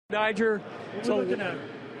Niger, so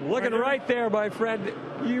looking right there, my friend.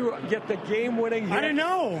 You get the game-winning hit. I didn't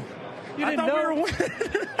know. You didn't know? We were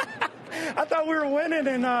winning. I thought we were winning,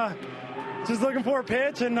 and just looking for a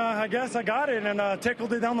pitch, and I guess I got it and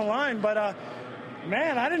tickled it down the line. But,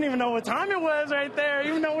 man, I didn't even know what time it was right there,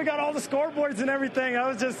 even though we got all the scoreboards and everything. I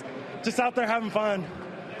was just out there having fun.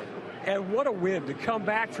 And what a win to come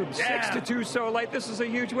back from 6-2 so late. This is a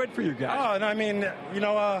huge win for you guys. Oh, and I mean,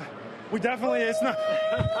 we definitely, it's not.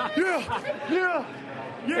 Yeah.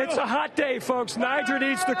 It's a hot day, folks. Niger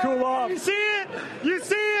needs to cool off. You see it? You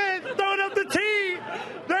see it? Throwing up the tee.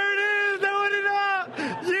 There it is. Throwing it up.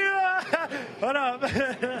 Yeah. What up?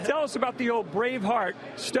 Tell us about the old Braveheart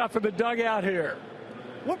stuff in the dugout here.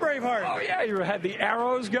 What Braveheart? Oh, yeah, you had the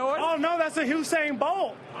arrows going. Oh, no, that's a Usain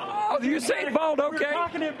Bolt. Oh, the Usain Bolt, okay. We're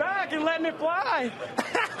cocking it back and letting it fly.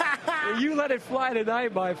 You let it fly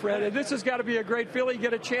tonight, my friend. And this has got to be a great feeling. You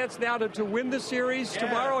get a chance now to win the series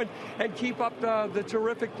tomorrow and keep up the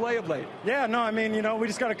terrific play of late. Yeah, no, I mean, we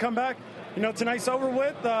just got to come back. Tonight's over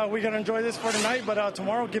with. We're going to enjoy this for tonight, but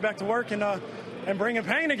tomorrow get back to work and bring in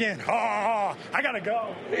pain again. Oh, I got to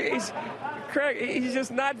go. He's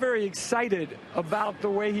just not very excited about the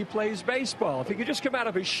way he plays baseball. If he could just come out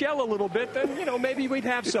of his shell a little bit, then, maybe we'd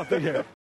have something here.